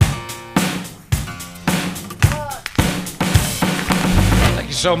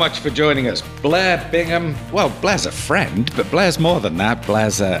so much for joining us. Blair Bigham. Well, Blair's a friend, but Blair's more than that.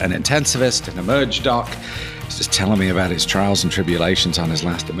 Blair's an intensivist, an emerge doc. He's just telling me about his trials and tribulations on his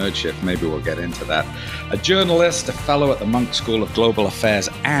last emerge shift. Maybe we'll get into that. A journalist, a fellow at the Monk School of Global Affairs,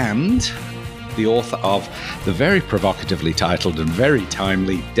 and the author of the very provocatively titled and very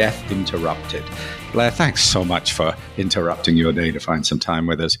timely Death Interrupted. Blair, thanks so much for interrupting your day to find some time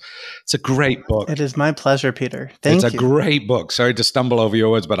with us. It's a great book. It is my pleasure, Peter. Thank you. It's a great book. Sorry to stumble over your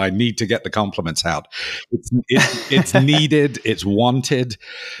words, but I need to get the compliments out. It's needed, it's wanted.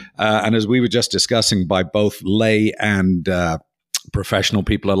 And as we were just discussing, by both lay and professional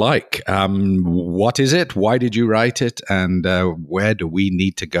people alike. What is it? Why did you write it? And where do we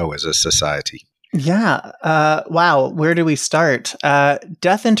need to go as a society? Yeah. Wow. Where do we start?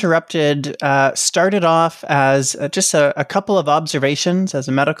 Death Interrupted started off as just a couple of observations as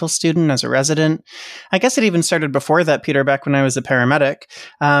a medical student, as a resident. I guess it even started before that, Peter, back when I was a paramedic.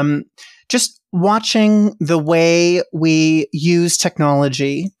 Just watching the way we use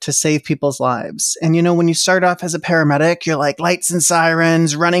technology to save people's lives. And, you know, when you start off as a paramedic, you're like lights and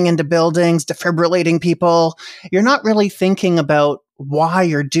sirens, running into buildings, defibrillating people. You're not really thinking about why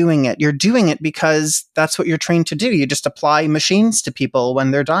you're doing it. You're doing it because that's what you're trained to do. You just apply machines to people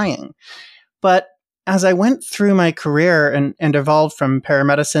when they're dying. But as I went through my career and evolved from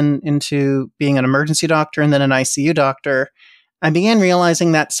paramedicine into being an emergency doctor and then an ICU doctor, I began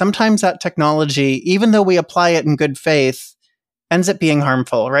realizing that sometimes that technology, even though we apply it in good faith, ends up being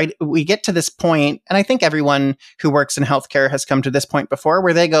harmful, right? We get to this point, and I think everyone who works in healthcare has come to this point before,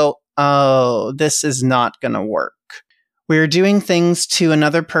 where they go, oh, this is not going to work. We're doing things to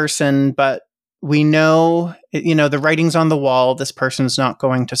another person, but we know, you know, the writing's on the wall, this person's not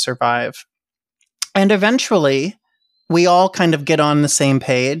going to survive. And eventually, we all kind of get on the same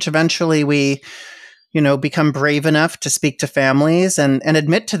page. Eventually, we become brave enough to speak to families and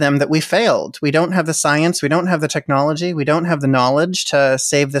admit to them that we failed. We don't have the science. We don't have the technology. We don't have the knowledge to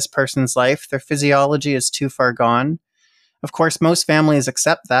save this person's life. Their physiology is too far gone. Of course, most families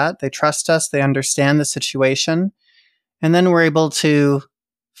accept that. They trust us. They understand the situation. And then we're able to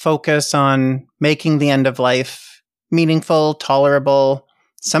focus on making the end of life meaningful, tolerable,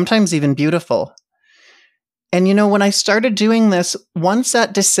 sometimes even beautiful. And, you know, when I started doing this, once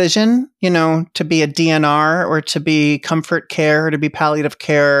that decision, to be a DNR or to be comfort care or to be palliative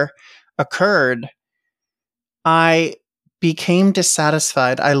care occurred, I became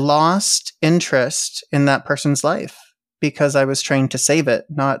dissatisfied. I lost interest in that person's life because I was trained to save it,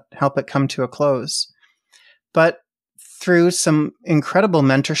 not help it come to a close. But through some incredible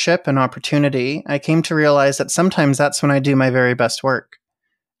mentorship and opportunity, I came to realize that sometimes that's when I do my very best work,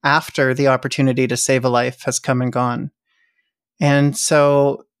 after the opportunity to save a life has come and gone. And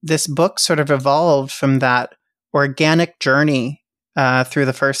so this book sort of evolved from that organic journey through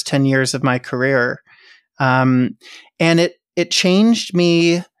the first 10 years of my career. And it changed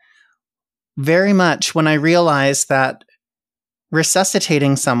me very much when I realized that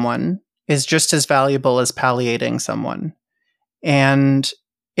resuscitating someone is just as valuable as palliating someone. And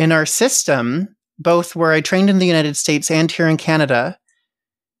in our system, both where I trained in the United States and here in Canada,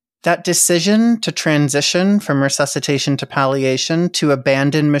 that decision to transition from resuscitation to palliation, to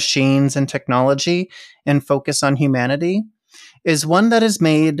abandon machines and technology and focus on humanity, is one that is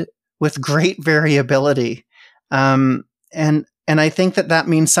made with great variability. And I think that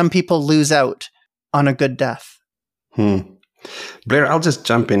means some people lose out on a good death. Blair, I'll just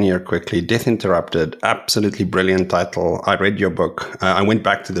jump in here quickly. Death Interrupted, absolutely brilliant title. I read your book. I went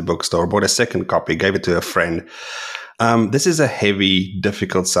back to the bookstore, bought a second copy, gave it to a friend. This is a heavy,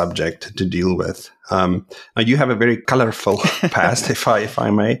 difficult subject to deal with. Now you have a very colorful past, if I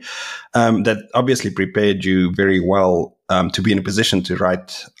may, that obviously prepared you very well to be in a position to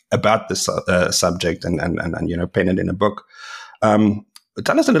write about this subject and pen it in a book.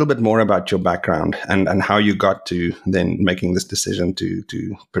 Tell us a little bit more about your background and how you got to then making this decision to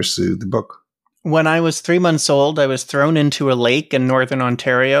pursue the book. When I was 3 months old, I was thrown into a lake in northern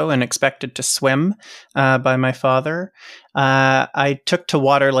Ontario and expected to swim by my father. I took to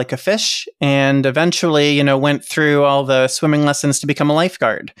water like a fish and eventually, went through all the swimming lessons to become a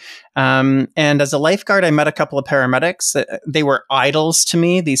lifeguard. And as a lifeguard, I met a couple of paramedics. They were idols to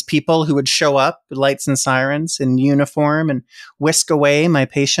me, these people who would show up with lights and sirens in uniform and whisk away my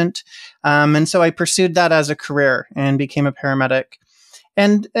patient. And so I pursued that as a career and became a paramedic.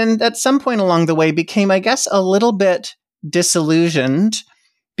 And at some point along the way became, I guess, a little bit disillusioned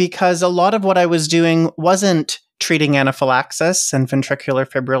because a lot of what I was doing wasn't treating anaphylaxis and ventricular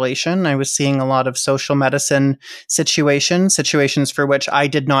fibrillation. I was seeing a lot of social medicine situations for which I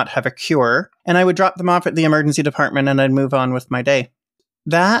did not have a cure. And I would drop them off at the emergency department and I'd move on with my day.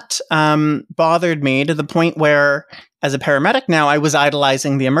 that bothered me to the point where, as a paramedic now, I was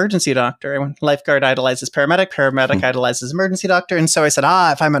idolizing the emergency doctor. Lifeguard idolizes paramedic idolizes emergency doctor. And so I said,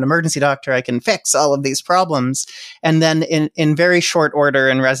 if I'm an emergency doctor, I can fix all of these problems. And then in very short order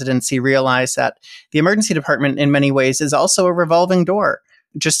in residency, realized that the emergency department in many ways is also a revolving door,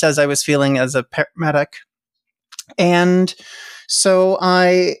 just as I was feeling as a paramedic. And so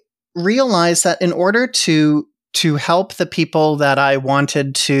I realized that in order to help the people that I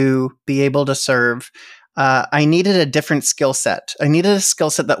wanted to be able to serve, I needed a different skill set. I needed a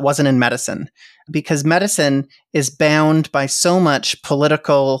skill set that wasn't in medicine, because medicine is bound by so much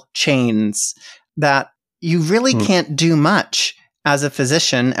political chains that you really can't do much as a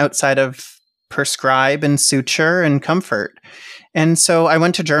physician outside of prescribe and suture and comfort. And so I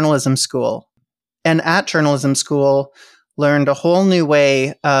went to journalism school, and at journalism school, learned a whole new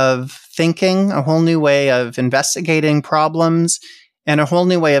way of thinking, a whole new way of investigating problems, and a whole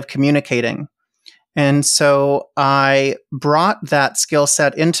new way of communicating. And so I brought that skill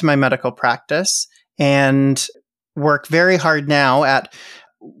set into my medical practice and work very hard now at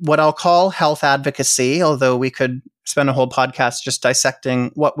what I'll call health advocacy, although we could spend a whole podcast just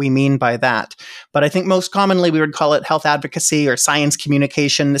dissecting what we mean by that. But I think most commonly we would call it health advocacy or science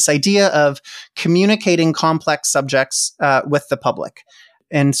communication, this idea of communicating complex subjects with the public.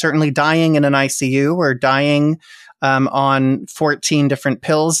 And certainly dying in an ICU or dying on 14 different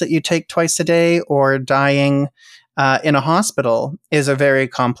pills that you take twice a day, or dying in a hospital is a very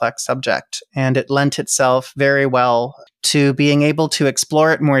complex subject. And it lent itself very well to being able to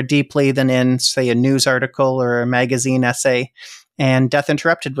explore it more deeply than in, say, a news article or a magazine essay. And Death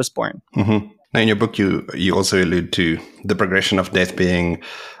Interrupted was born. Mm-hmm. Now, in your book, you also allude to the progression of death being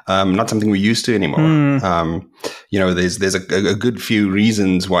not something we're used to anymore. There's a good few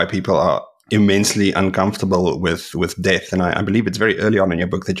reasons why people are immensely uncomfortable with death. And I believe it's very early on in your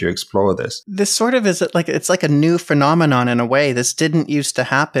book that you explore this. This sort of is it's like a new phenomenon in a way. This didn't used to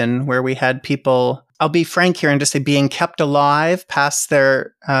happen, where we had people, I'll be frank here and just say, being kept alive past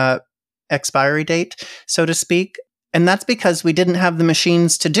their expiry date, so to speak. And that's because we didn't have the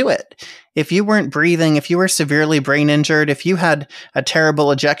machines to do it. If you weren't breathing, if you were severely brain injured, if you had a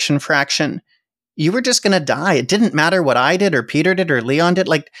terrible ejection fraction, you were just going to die. It didn't matter what I did or Peter did or Leon did.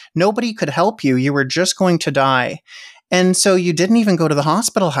 Like, nobody could help you. You were just going to die. And so you didn't even go to the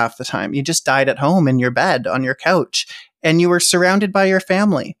hospital half the time. You just died at home in your bed, on your couch, and you were surrounded by your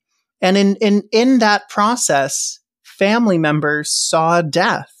family. And in that process, family members saw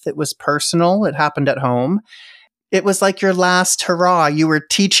death. It was personal. It happened at home. It was like your last hurrah. You were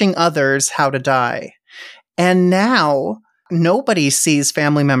teaching others how to die. And now nobody sees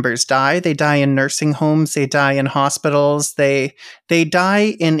family members die. They die in nursing homes. They die in hospitals. They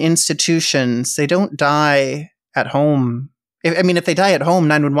die in institutions. They don't die at home. If they die at home,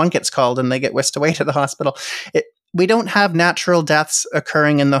 911 gets called and they get whisked away to the hospital. We don't have natural deaths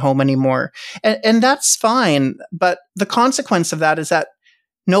occurring in the home anymore. And that's fine. But the consequence of that is that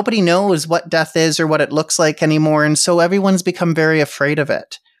nobody knows what death is or what it looks like anymore. And so everyone's become very afraid of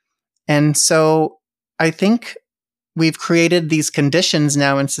it. And so I think we've created these conditions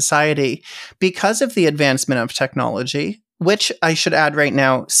now in society because of the advancement of technology, which I should add right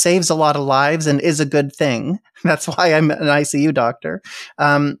now saves a lot of lives and is a good thing. That's why I'm an ICU doctor.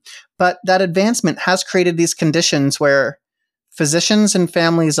 But that advancement has created these conditions where physicians and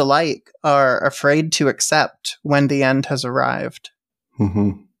families alike are afraid to accept when the end has arrived.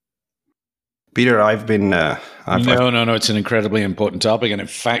 Mm-hmm. Peter, I've been... No. It's an incredibly important topic, and in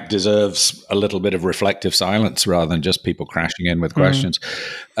fact deserves a little bit of reflective silence rather than just people crashing in with questions.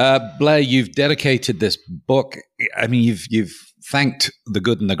 Blair, you've dedicated this book. I mean, you've thanked the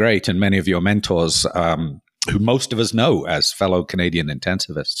good and the great and many of your mentors, who most of us know as fellow Canadian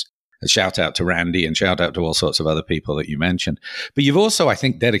intensivists. A shout out to Randy and shout out to all sorts of other people that you mentioned. But you've also, I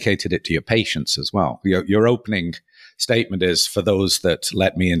think, dedicated it to your patients as well. Your opening statement is, for those that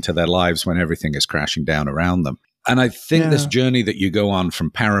let me into their lives when everything is crashing down around them. And I think this journey that you go on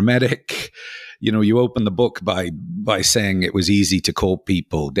from paramedic, you open the book by saying it was easy to call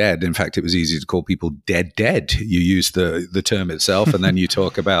people dead. In fact, it was easy to call people dead. You use the term itself, and then you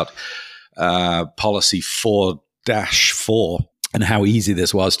talk about policy 4-4 and how easy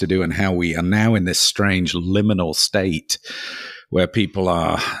this was to do, and how we are now in this strange liminal state where people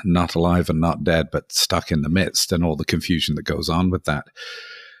are not alive and not dead, but stuck in the midst, and all the confusion that goes on with that.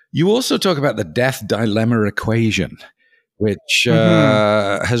 You also talk about the death dilemma equation, which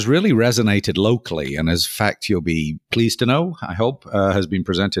has really resonated locally, and as fact, you'll be pleased to know, I hope, has been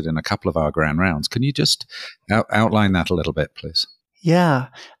presented in a couple of our grand rounds. Can you just outline that a little bit, please? Yeah,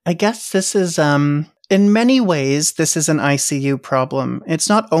 I guess this is In many ways, this is an ICU problem. It's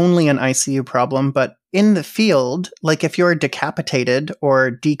not only an ICU problem, but in the field, like if you're decapitated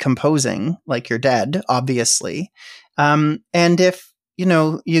or decomposing, like you're dead, obviously, and if,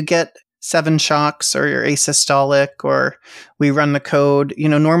 you get 7 shocks or you're asystolic or we run the code,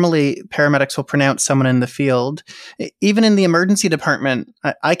 normally paramedics will pronounce someone in the field. Even in the emergency department,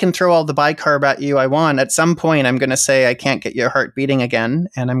 I can throw all the bicarb at you I want. At some point, I'm going to say, I can't get your heart beating again,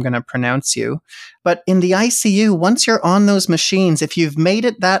 and I'm going to pronounce you. But in the ICU, once you're on those machines, if you've made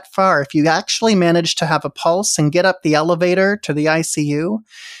it that far, if you actually manage to have a pulse and get up the elevator to the ICU,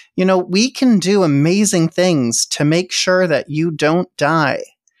 we can do amazing things to make sure that you don't die.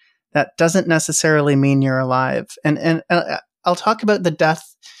 That doesn't necessarily mean you're alive. And I'll talk about the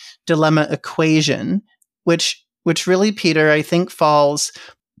death dilemma equation, which really, Peter, I think falls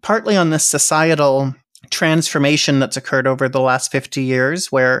partly on this societal transformation that's occurred over the last 50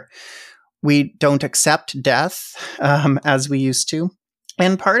 years, where we don't accept death as we used to.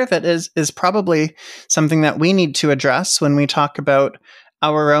 And part of it is probably something that we need to address when we talk about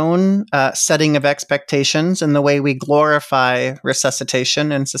our own setting of expectations and the way we glorify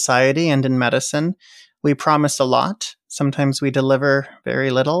resuscitation in society and in medicine. We promise a lot. Sometimes we deliver very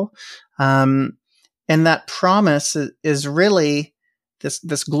little. And that promise is really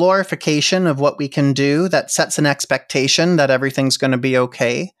this glorification of what we can do that sets an expectation that everything's going to be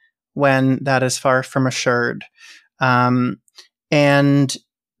okay when that is far from assured. And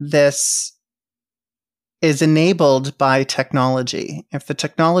this is enabled by technology. If the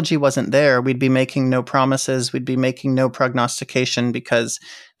technology wasn't there, we'd be making no promises, we'd be making no prognostication, because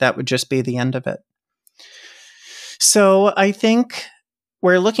that would just be the end of it. So I think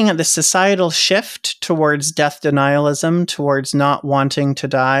we're looking at this societal shift towards death denialism, towards not wanting to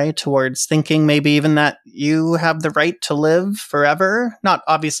die, towards thinking maybe even that you have the right to live forever. Not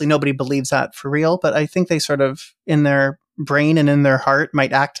obviously nobody believes that for real, but I think they sort of in their brain and in their heart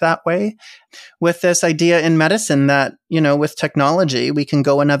might act that way, with this idea in medicine that, with technology, we can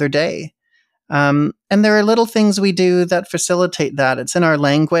go another day. And there are little things we do that facilitate that. It's in our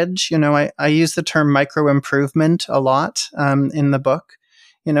language. I use the term micro-improvement a lot in the book.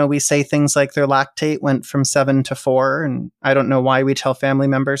 We say things like their lactate went from 7 to 4, and I don't know why we tell family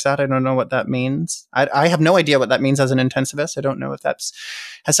members that. I don't know what that means. I have no idea what that means as an intensivist. I don't know if that's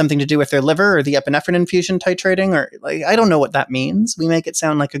has something to do with their liver or the epinephrine infusion titrating, or I don't know what that means. We make it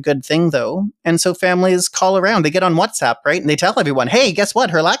sound like a good thing, though. And so families call around. They get on WhatsApp, right? And they tell everyone, hey, guess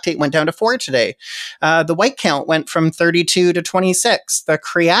what? Her lactate went down to 4 today. The white count went from 32 to 26. The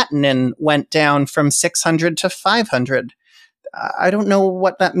creatinine went down from 600 to 500. I don't know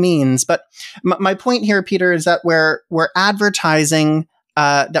what that means, but my point here, Peter, is that we're advertising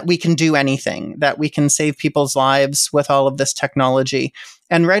that we can do anything, that we can save people's lives with all of this technology,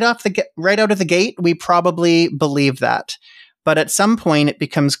 and right out of the gate, we probably believe that. But at some point, it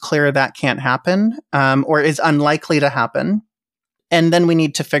becomes clear that can't happen, or is unlikely to happen, and then we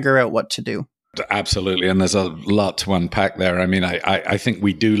need to figure out what to do. Absolutely. And there's a lot to unpack there. I mean, I think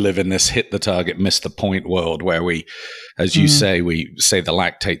we do live in this hit the target, miss the point world where we, as you say, we say the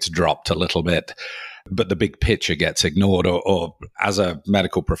lactate's dropped a little bit, but the big picture gets ignored, or as a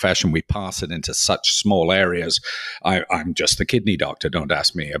medical profession, we pass it into such small areas. I'm just the kidney doctor. Don't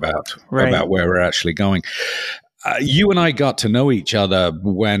ask me about where we're actually going. You and I got to know each other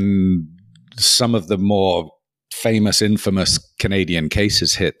when some of the more famous, infamous Canadian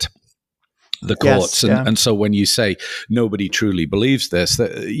cases hit the courts. Yes, and so when you say nobody truly believes this,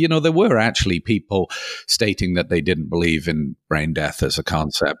 there were actually people stating that they didn't believe in brain death as a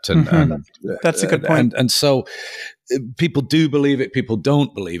concept. And that's a good point. And so people do believe it, people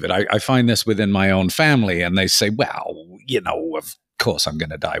don't believe it. I find this within my own family, and they say, well, of course I'm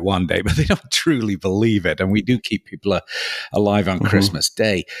going to die one day, but they don't truly believe it. And we do keep people alive on Christmas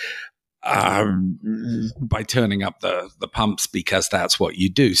Day. By turning up the pumps, because that's what you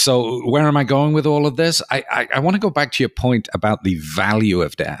do. So where am I going with all of this? I want to go back to your point about the value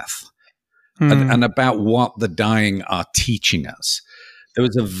of death and about what the dying are teaching us. There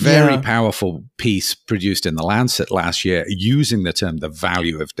was a very powerful piece produced in The Lancet last year using the term the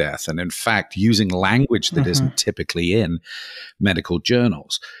value of death, and in fact using language that isn't typically in medical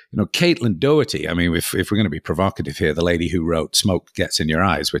journals. Caitlin Doherty, I mean, if we're going to be provocative here, the lady who wrote Smoke Gets in Your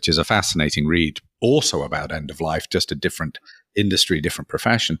Eyes, which is a fascinating read, also about end of life, just a different industry, different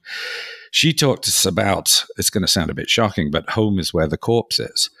profession. She talked to us about, it's going to sound a bit shocking, but home is where the corpse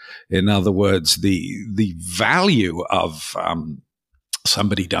is. In other words, the value of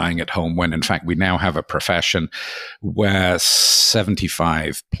somebody dying at home, when in fact we now have a profession where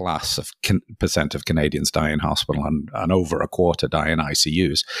 75 plus percent of Canadians die in hospital, and over a quarter die in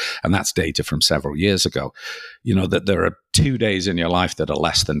ICUs. And that's data from several years ago. You know, that there are 2 days in your life that are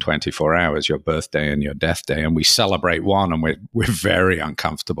less than 24 hours, your birthday and your death day. And we celebrate one, and we're very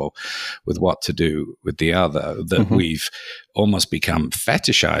uncomfortable with what to do with the other, that we've almost become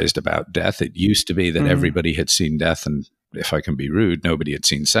fetishized about death. It used to be that everybody had seen death, and if I can be rude, nobody had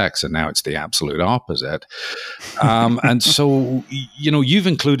seen sex, and now it's the absolute opposite. And so, you know, you've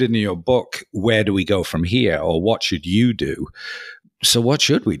included in your book, where do we go from here, or what should you do? So what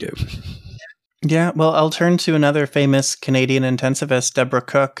should we do? Yeah, well, I'll turn to another famous Canadian intensivist, Deborah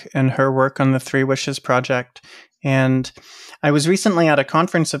Cook, and her work on the Three Wishes Project. And I was recently at a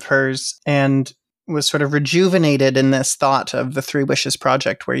conference of hers and was sort of rejuvenated in this thought of the Three Wishes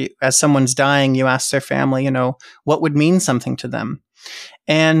Project, where as someone's dying, you ask their family, you know, what would mean something to them.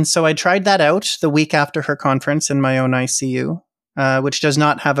 And so I tried that out the week after her conference in my own ICU, which does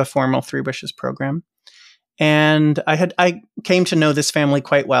not have a formal Three Wishes program. And I came to know this family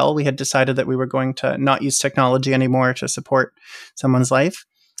quite well. We had decided that we were going to not use technology anymore to support someone's life.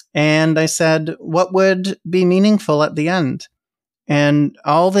 And I said, what would be meaningful at the end? And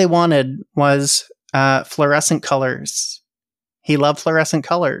all they wanted was fluorescent colors. He loved fluorescent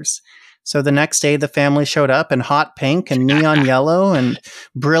colors. So the next day, the family showed up in hot pink and neon yellow and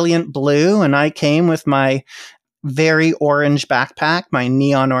brilliant blue. And I came with my very orange backpack, my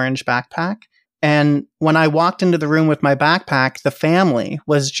neon orange backpack. And when I walked into the room with my backpack, the family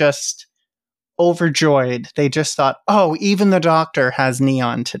was just overjoyed. They just thought, oh, even the doctor has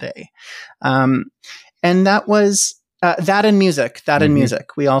neon today. And that was that and music,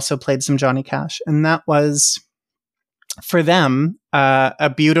 music. We also played some Johnny Cash. And that was, for them,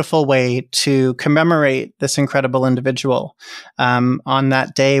 a beautiful way to commemorate this incredible individual on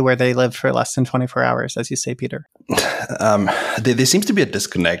that day where they lived for less than 24 hours, as you say, Peter. There seems to be a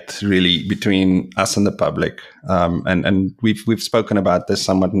disconnect, really, between us and the public. And we've spoken about this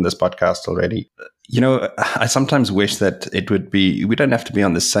somewhat in this podcast already. You know, I sometimes wish that we don't have to be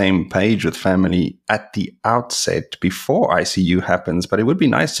on the same page with family at the outset before ICU happens, but it would be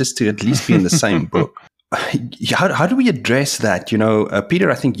nice just to at least be in the same book. How do we address that? You know,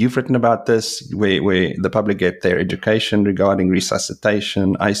 Peter, I think you've written about this, where the public get their education regarding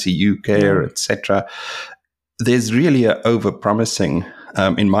resuscitation, ICU care, etc. There's really a over-promising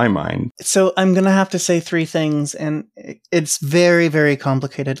in my mind. So I'm going to have to say three things, and it's very, very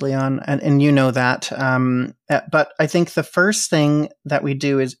complicated, Leon, and you know that. But I think the first thing that we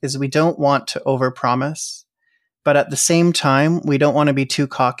do is we don't want to overpromise, but at the same time, we don't want to be too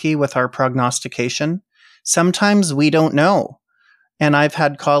cocky with our prognostication. Sometimes we don't know. And I've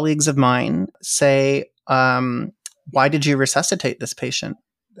had colleagues of mine say, why did you resuscitate this patient?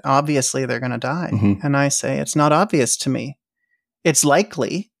 Obviously, they're going to die. Mm-hmm. And I say, it's not obvious to me. It's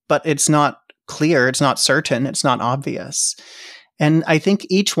likely, but it's not clear. It's not certain. It's not obvious. And I think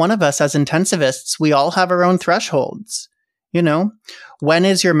each one of us as intensivists, we all have our own thresholds. You know, when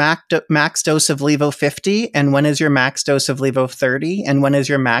is your max dose of Levo 50? And when is your max dose of Levo 30? And when is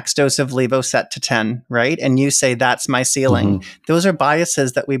your max dose of Levo set to 10, right? And you say, that's my ceiling. Mm-hmm. Those are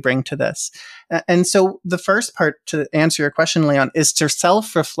biases that we bring to this. And so the first part to answer your question, Leon, is to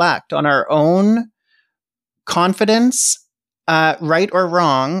self-reflect on our own confidence, right or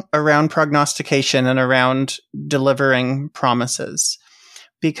wrong, around prognostication and around delivering promises.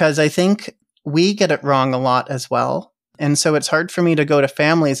 Because I think we get it wrong a lot as well. And so it's hard for me to go to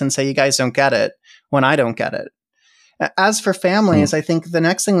families and say, you guys don't get it, when I don't get it. As for families, I think the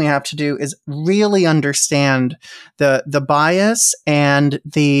next thing we have to do is really understand the bias and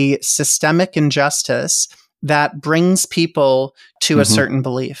the systemic injustice that brings people to a certain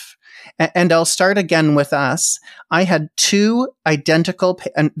belief. And I'll start again with us. I had two identical,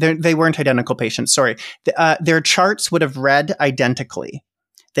 and they weren't identical patients, sorry. Their charts would have read identically.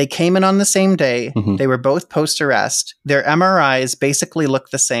 They came in on the same day. Mm-hmm. They were both post-arrest. Their MRIs basically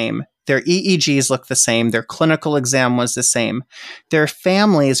looked the same. Their EEGs looked the same. Their clinical exam was the same. Their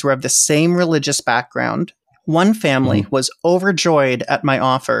families were of the same religious background. One family was overjoyed at my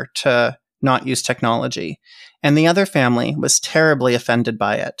offer to not use technology, and the other family was terribly offended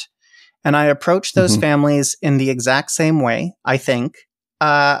by it. And I approached those families in the exact same way, I think.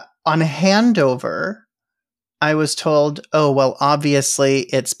 On handover, I was told, oh, well, obviously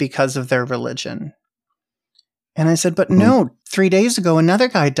it's because of their religion. And I said, but no, 3 days ago, another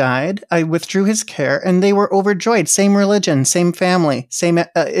guy died. I withdrew his care and they were overjoyed. Same religion, same family,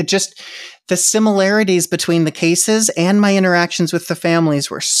 the similarities between the cases and my interactions with the families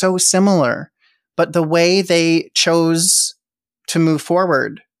were so similar. But the way they chose to move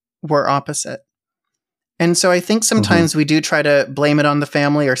forward were opposite. And so I think sometimes we do try to blame it on the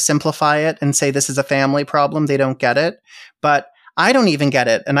family or simplify it and say this is a family problem. They don't get it. But I don't even get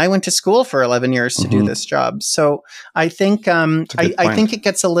it. And I went to school for 11 years to do this job. So I think I think it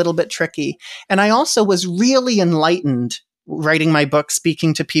gets a little bit tricky. And I also was really enlightened writing my book,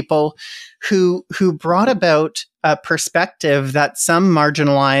 speaking to people who brought about a perspective that some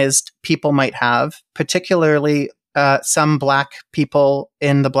marginalized people might have, particularly some Black people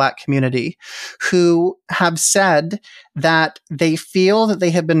in the Black community, who have said that they feel that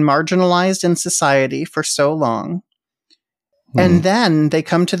they have been marginalized in society for so long. And then they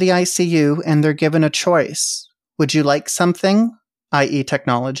come to the ICU and they're given a choice. Would you like something, i.e.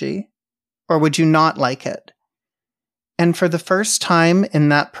 technology, or would you not like it? And for the first time in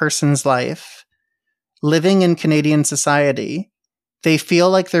that person's life, living in Canadian society, they feel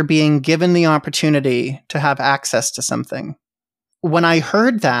like they're being given the opportunity to have access to something. When I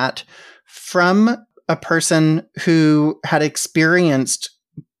heard that from a person who had experienced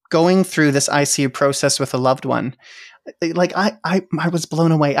going through this ICU process with a loved one, like I was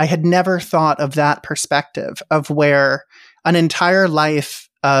blown away. I had never thought of that perspective of where an entire life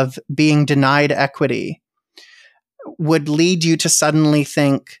of being denied equity would lead you to suddenly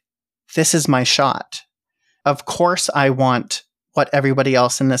think, this is my shot. Of course I want what everybody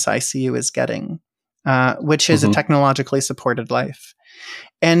else in this ICU is getting, which is a technologically supported life.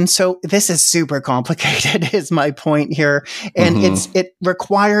 And so this is super complicated is my point here. And it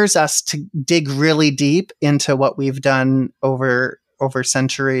requires us to dig really deep into what we've done over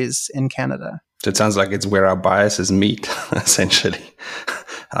centuries in Canada. So it sounds like it's where our biases meet, essentially,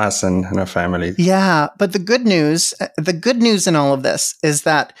 us and our family. Yeah. But the good news in all of this is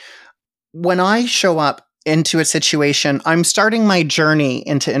that when I show up into a situation, I'm starting my journey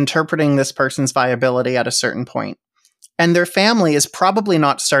into interpreting this person's viability at a certain point. And their family is probably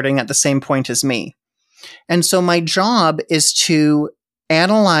not starting at the same point as me. And so my job is to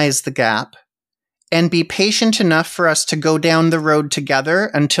analyze the gap and be patient enough for us to go down the road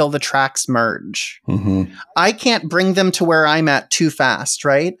together until the tracks merge. I can't bring them to where I'm at too fast,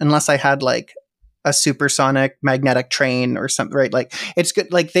 right? Unless I had like a supersonic magnetic train or something, right? Like it's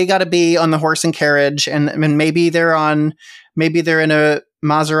good. Like they got to be on the horse and carriage, and maybe they're in a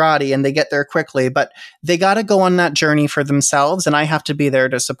Maserati and they get there quickly, but they got to go on that journey for themselves, and I have to be there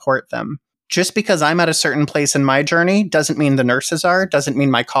to support them. Just because I'm at a certain place in my journey doesn't mean the nurses are, doesn't mean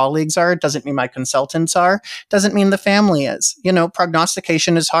my colleagues are, doesn't mean my consultants are, doesn't mean the family is. You know,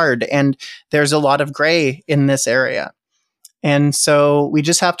 prognostication is hard, and there's a lot of gray in this area. And so we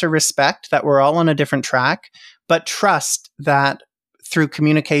just have to respect that we're all on a different track, but trust that through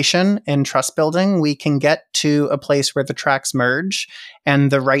communication and trust building, we can get to a place where the tracks merge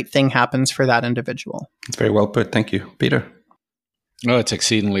and the right thing happens for that individual. It's very well put. Thank you, Peter. Oh, it's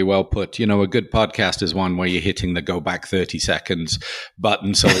exceedingly well put. You know, a good podcast is one where you're hitting the go back 30 seconds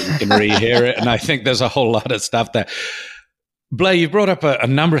button so that you can rehear it. And I think there's a whole lot of stuff there. Blair, you've brought up a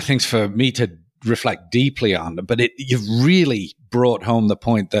number of things for me to reflect deeply on, but you've really brought home the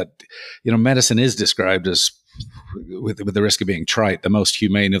point that, you know, medicine is described as, with the risk of being trite, the most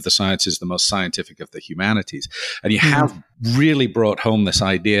humane of the sciences, the most scientific of the humanities. And you have really brought home this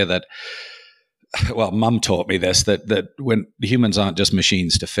idea that, well, Mum taught me this, that when humans aren't just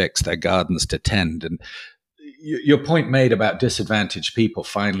machines to fix, they're gardens to tend. And your point made about disadvantaged people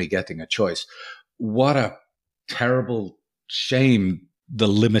finally getting a choice. What a terrible shame the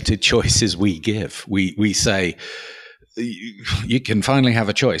limited choices we give. We say, you can finally have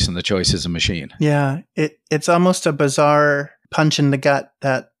a choice, and the choice is a machine. Yeah, it's almost a bizarre punch in the gut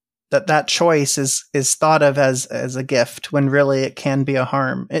that choice is thought of as a gift when really it can be a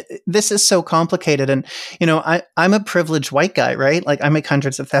harm. This is so complicated. And, you know, I'm a privileged white guy, right? Like I make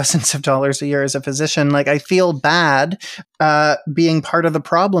hundreds of thousands of dollars a year as a physician. Like I feel bad being part of the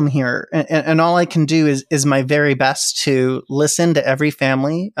problem here. And all I can do is my very best to listen to every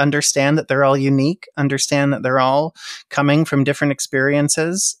family, understand that they're all unique, understand that they're all coming from different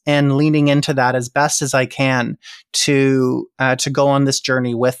experiences, and leaning into that as best as I can to go on this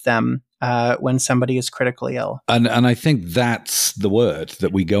journey with them when somebody is critically ill. And I think that's the word,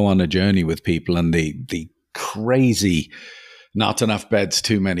 that we go on a journey with people, and the crazy not enough beds,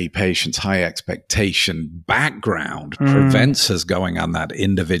 too many patients, high expectation background prevents us going on that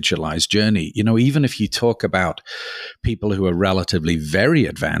individualized journey. You know, even if you talk about people who are relatively very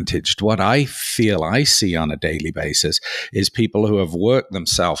advantaged, what I feel I see on a daily basis is people who have worked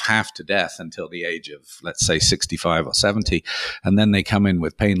themselves half to death until the age of, let's say, 65 or 70, and then they come in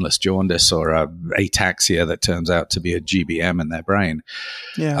with painless jaundice or ataxia that turns out to be a GBM in their brain.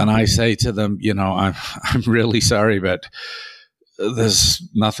 Yeah. And I say to them, you know, I'm really sorry, but there's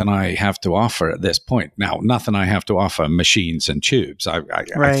nothing I have to offer at this point. Now, nothing I have to offer machines and tubes.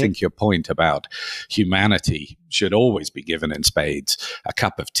 I think your point about humanity should always be given in spades. A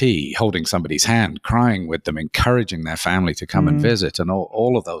cup of tea, holding somebody's hand, crying with them, encouraging their family to come and visit, and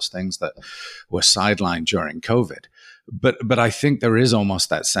all of those things that were sidelined during COVID. But I think there is almost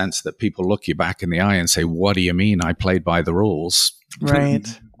that sense that people look you back in the eye and say, what do you mean I played by the rules? Right.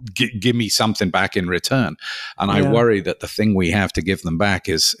 Give me something back in return. And I worry that the thing we have to give them back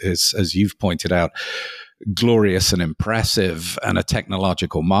is, as you've pointed out, glorious and impressive and a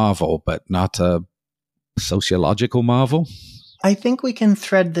technological marvel, but not a sociological marvel. I think we can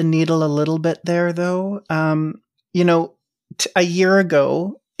thread the needle a little bit there, though. A year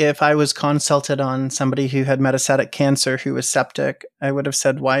ago, if I was consulted on somebody who had metastatic cancer who was septic, I would have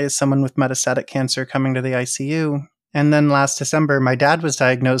said, why is someone with metastatic cancer coming to the ICU? And then last December, my dad was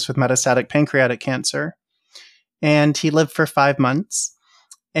diagnosed with metastatic pancreatic cancer, and he lived for 5 months.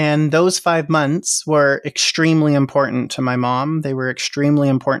 And those 5 months were extremely important to my mom. They were extremely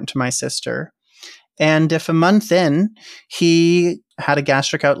important to my sister. And if a month in, he had a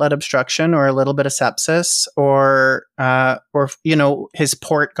gastric outlet obstruction or a little bit of sepsis or his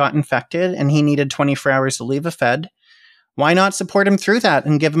port got infected and he needed 24 hours to leave a fed, why not support him through that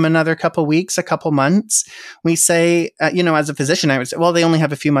and give him another couple weeks, a couple months? We say, as a physician, I would say, well, they only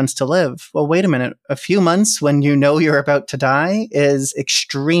have a few months to live. Well, wait a minute. A few months when you know you're about to die is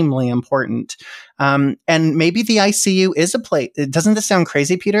extremely important. And maybe the ICU is a place. Doesn't this sound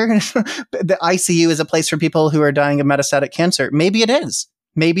crazy, Peter? The ICU is a place for people who are dying of metastatic cancer. Maybe it is.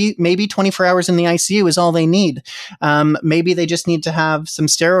 Maybe 24 hours in the ICU is all they need. Maybe they just need to have some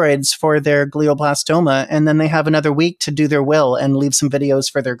steroids for their glioblastoma, and then they have another week to do their will and leave some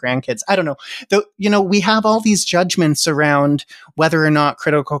videos for their grandkids. I don't know. We have all these judgments around whether or not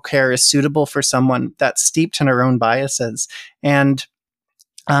critical care is suitable for someone that's steeped in our own biases. And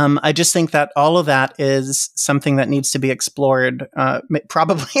I just think that all of that is something that needs to be explored,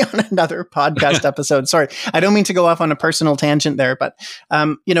 probably on another podcast episode. Sorry, I don't mean to go off on a personal tangent there, but,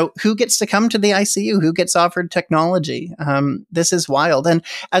 who gets to come to the ICU? Who gets offered technology? This is wild. And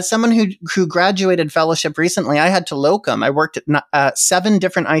as someone who graduated fellowship recently, I had to locum. I worked at 7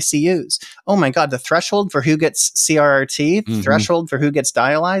 different ICUs. Oh my God, the threshold for who gets CRRT, the threshold for who gets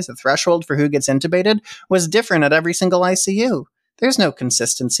dialyzed, the threshold for who gets intubated was different at every single ICU. There's no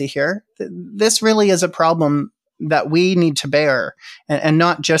consistency here. This really is a problem that we need to bear and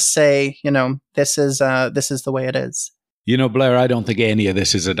not just say, this is the way it is. Blair, I don't think any of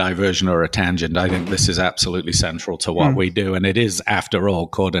this is a diversion or a tangent. I think this is absolutely central to what we do. And it is, after all,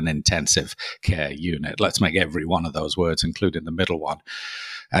 called an intensive care unit. Let's make every one of those words, including the middle one,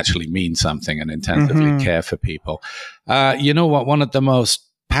 actually mean something and intensively care for people. You know what? One of the most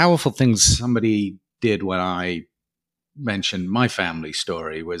powerful things somebody did when I mentioned my family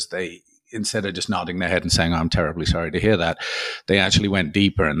story was they, instead of just nodding their head and saying, I'm terribly sorry to hear that, they actually went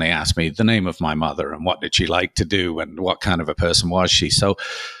deeper and they asked me the name of my mother and what did she like to do and what kind of a person was she. So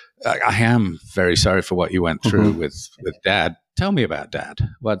I am very sorry for what you went through with Dad. Tell me about Dad.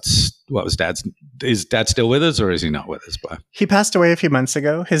 What was Dad's? Is Dad still with us or is he not with us, Blair? He passed away a few months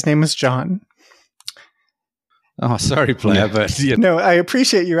ago. His name was John. Oh, sorry, Blair, but No, I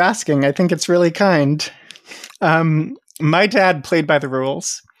appreciate you asking. I think it's really kind. My dad played by the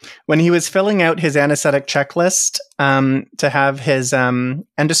rules. When he was filling out his anesthetic checklist to have his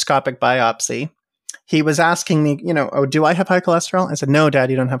endoscopic biopsy, he was asking me, do I have high cholesterol? I said, no,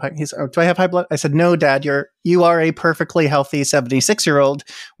 Dad, you don't have high. He said, do I have high blood? I said, no, Dad, you are a perfectly healthy 76-year-old,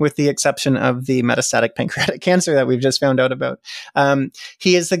 with the exception of the metastatic pancreatic cancer that we've just found out about.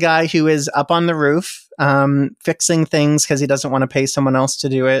 He is the guy who is up on the roof fixing things because he doesn't want to pay someone else to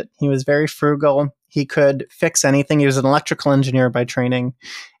do it. He was very frugal. He could fix anything. He was an electrical engineer by training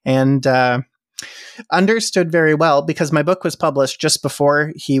and understood very well, because my book was published just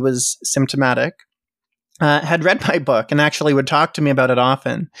before he was symptomatic, had read my book and actually would talk to me about it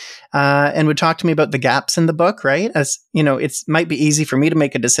often and would talk to me about the gaps in the book, right? As it might be easy for me to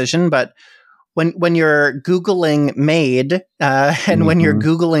make a decision, but when you're Googling MAID and when you're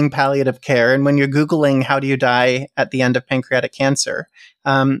Googling palliative care and when you're Googling how do you die at the end of pancreatic cancer,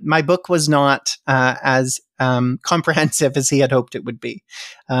 my book was not as comprehensive as he had hoped it would be.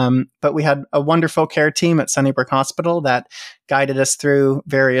 But we had a wonderful care team at Sunnybrook Hospital that guided us through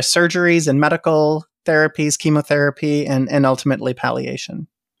various surgeries and medical therapies, chemotherapy, and ultimately palliation.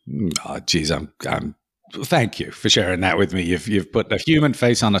 Oh, geez, I'm thank you for sharing that with me. You've put a human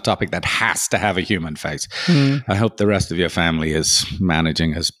face on a topic that has to have a human face. I hope the rest of your family is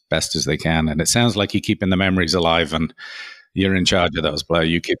managing as best as they can. And it sounds like you're keeping the memories alive and you're in charge of those, Blair.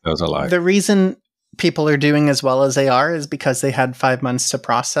 You keep those alive. The reason people are doing as well as they are is because they had 5 months to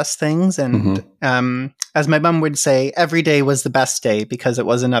process things. And as my mom would say, every day was the best day because it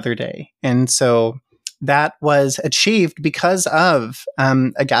was another day. And so that was achieved because of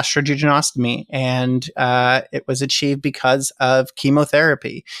a gastroduodenostomy, and it was achieved because of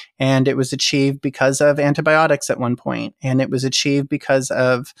chemotherapy, and it was achieved because of antibiotics at one point, and it was achieved because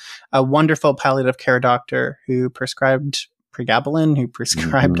of a wonderful palliative care doctor who prescribed pregabalin, who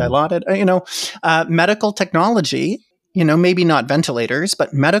prescribed Dilaudid. Medical technology, maybe not ventilators,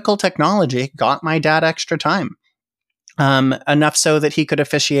 but medical technology got my dad extra time. Enough so that he could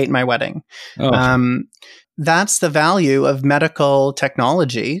officiate my wedding. That's the value of medical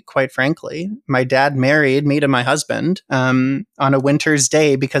technology, quite frankly. My dad married me to my husband on a winter's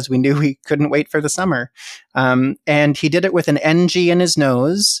day because we knew we couldn't wait for the summer. And he did it with an NG in his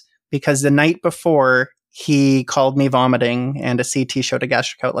nose because the night before he called me vomiting and a CT showed a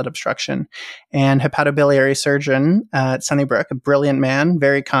gastric outlet obstruction. And hepatobiliary surgeon at Sunnybrook, a brilliant man,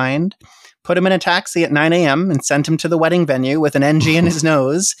 very kind, put him in a taxi at 9 a.m. and sent him to the wedding venue with an NG in his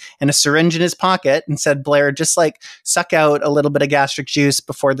nose and a syringe in his pocket and said, Blair, just suck out a little bit of gastric juice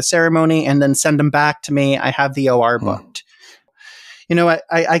before the ceremony and then send him back to me. I have the OR booked.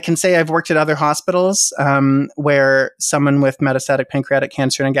 I can say I've worked at other hospitals where someone with metastatic pancreatic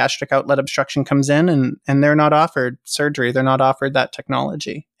cancer and a gastric outlet obstruction comes in and they're not offered surgery. They're not offered that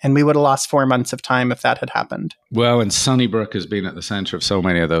technology. And we would have lost 4 months of time if that had happened. Well, and Sunnybrook has been at the center of so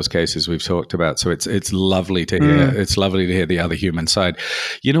many of those cases we've talked about. So it's lovely to hear. It's lovely to hear the other human side.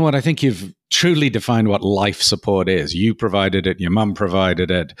 You know what? I think you've truly defined what life support is. You provided it. Your mum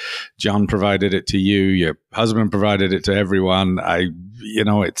provided it. John provided it to you. Your husband provided it to everyone.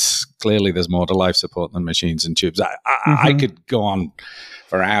 It's clearly there's more to life support than machines and tubes. I could go on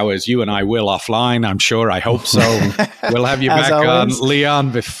for hours. You and I will offline, I'm sure. I hope so. We'll have you back on.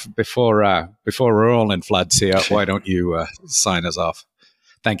 Leon, before we're all in floods here, why don't you sign us off?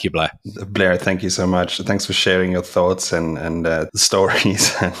 Thank you, Blair. Blair, thank you so much. Thanks for sharing your thoughts and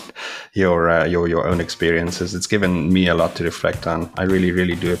stories and your own experiences. It's given me a lot to reflect on. I really,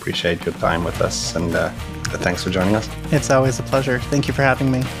 really do appreciate your time with us, and thanks for joining us. It's always a pleasure. Thank you for having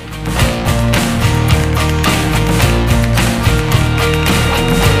me.